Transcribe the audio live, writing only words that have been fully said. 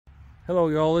Hello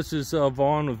y'all, this is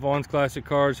Vaughn with Vaughn's Classic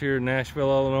Cars here in Nashville,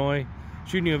 Illinois.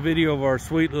 Shooting you a video of our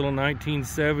sweet little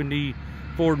 1970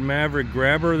 Ford Maverick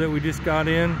Grabber that we just got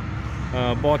in.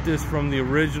 Bought this from the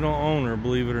original owner,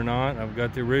 believe it or not. I've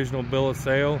got the original bill of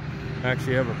sale. I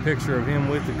actually have a picture of him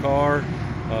with the car.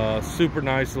 Super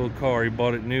nice little car. He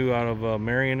bought it new out of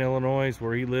Marion, Illinois,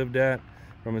 where he lived at,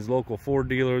 from his local Ford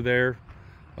dealer there.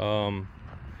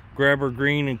 Grabber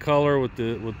green in color with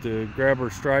the Grabber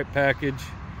stripe package.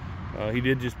 He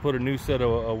did just put a new set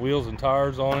of wheels and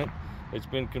tires on it. It's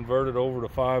been converted over to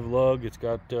 5-lug. It's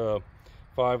got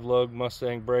 5-lug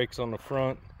Mustang brakes on the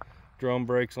front, drum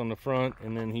brakes on the front,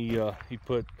 and then he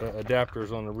put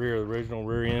adapters on the rear, the original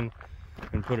rear end,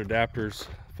 and put adapters,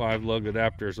 5-lug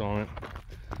adapters on it.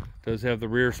 Does have the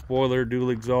rear spoiler, dual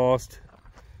exhaust.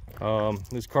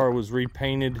 This car was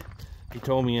repainted, he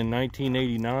told me, in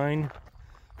 1989.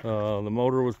 The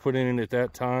motor was put in it at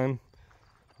that time.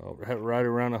 Had right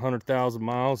around 100,000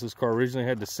 miles. This car originally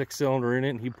had the 6-cylinder in it,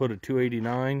 and he put a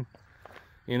 289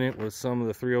 in it with some of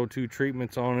the 302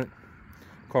 treatments on it.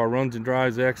 Car runs and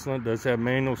drives excellent. Does have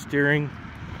manual steering.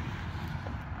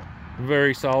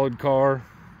 Very solid car.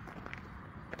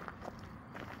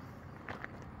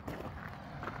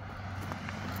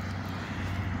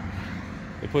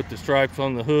 They put the stripes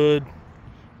on the hood.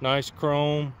 Nice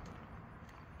chrome.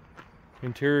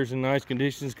 Interior's in nice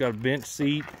condition. It's got a bench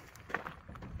seat.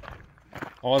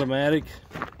 Automatic.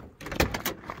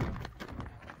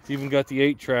 It's even got the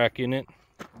 8-track in it.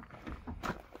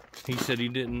 He said he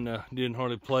didn't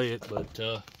hardly play it, but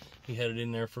he had it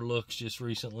in there for looks just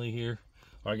recently here.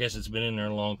 Or I guess it's been in there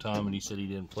a long time, and he said he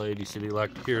didn't play it. He said he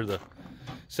liked to hear the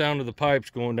sound of the pipes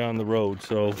going down the road.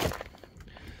 So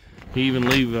he even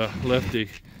left a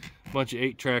bunch of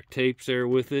 8-track tapes there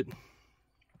with it.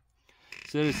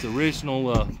 Said it's the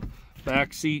original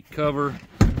back seat cover.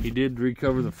 He did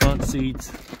recover the front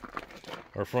seats,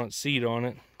 or front seat on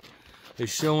it.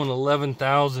 It's showing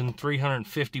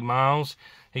 11,350 miles.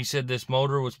 He said this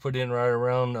motor was put in right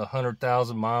around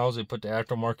 100,000 miles. They put the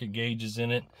aftermarket gauges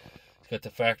in it. It's got the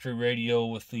factory radio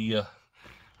with the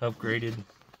upgraded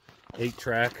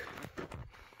 8-track.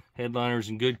 Headliner's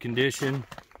in good condition.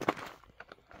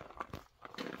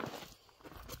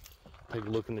 Take a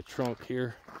look in the trunk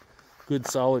here. Good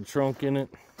solid trunk in it.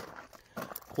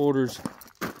 Quarters,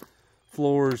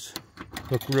 floors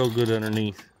look real good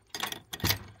underneath.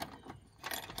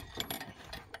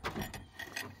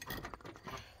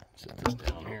 Set this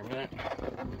down here a minute.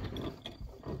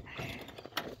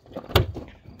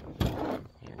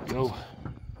 There we go.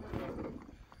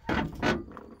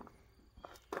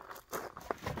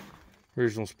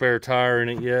 Original spare tire in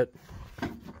it yet.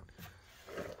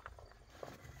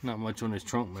 Not much on this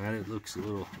trunk mat. It looks a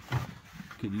little,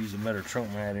 could use a better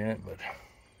trunk mat in it, but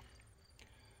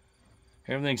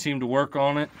everything seemed to work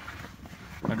on it.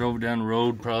 I drove it down the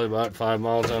road, probably about 5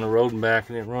 miles down the road and back,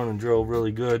 and it run and drove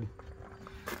really good.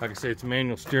 Like I say, it's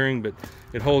manual steering, but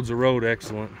it holds the road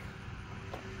excellent.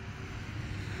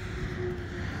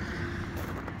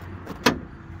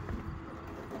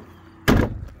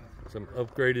 Some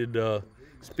upgraded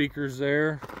speakers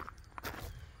there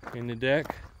in the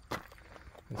deck.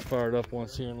 Let's fire it up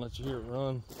once here and let you hear it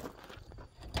run.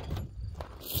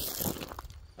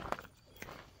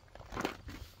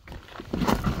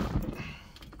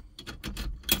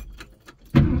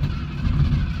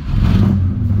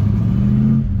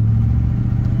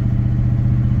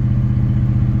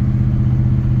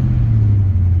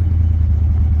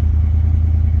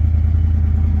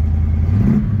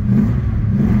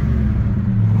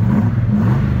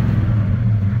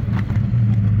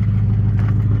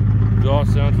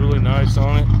 Sounds really nice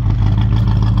on it.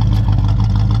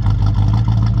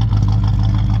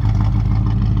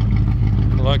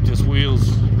 I like this wheel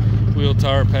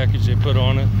tire package they put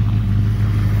on it.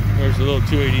 There's a little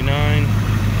 289.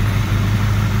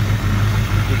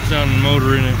 Good sounding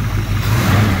motor in it.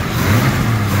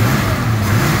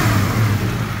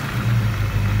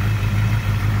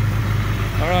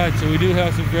 Alright, so we do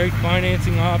have some great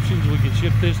financing options. We can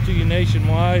ship this to you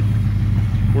nationwide.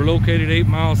 We're located 8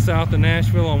 miles south of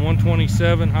Nashville on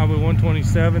 127, Highway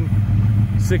 127,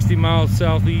 60 miles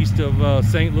southeast of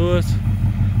St. Louis.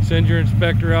 Send your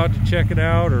inspector out to check it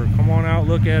out, or come on out,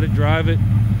 look at it, drive it.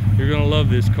 You're gonna love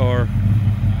this car.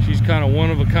 She's kind of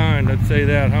one of a kind, I'd say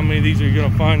that. How many of these are you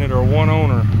gonna find that are one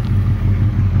owner?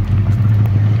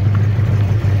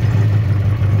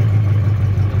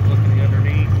 Look at the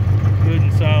underneath, good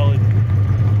and solid.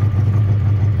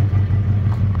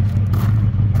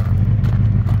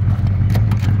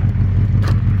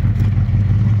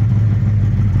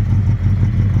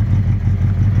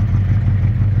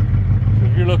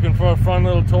 looking for a fun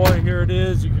little toy here there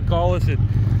it is. You can call us at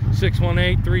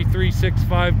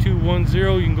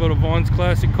 618-336-5210. You can go to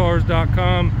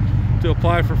vaughnsclassiccars.com to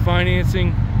apply for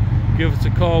financing. Give us a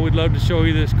call. We'd love to show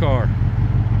you this car.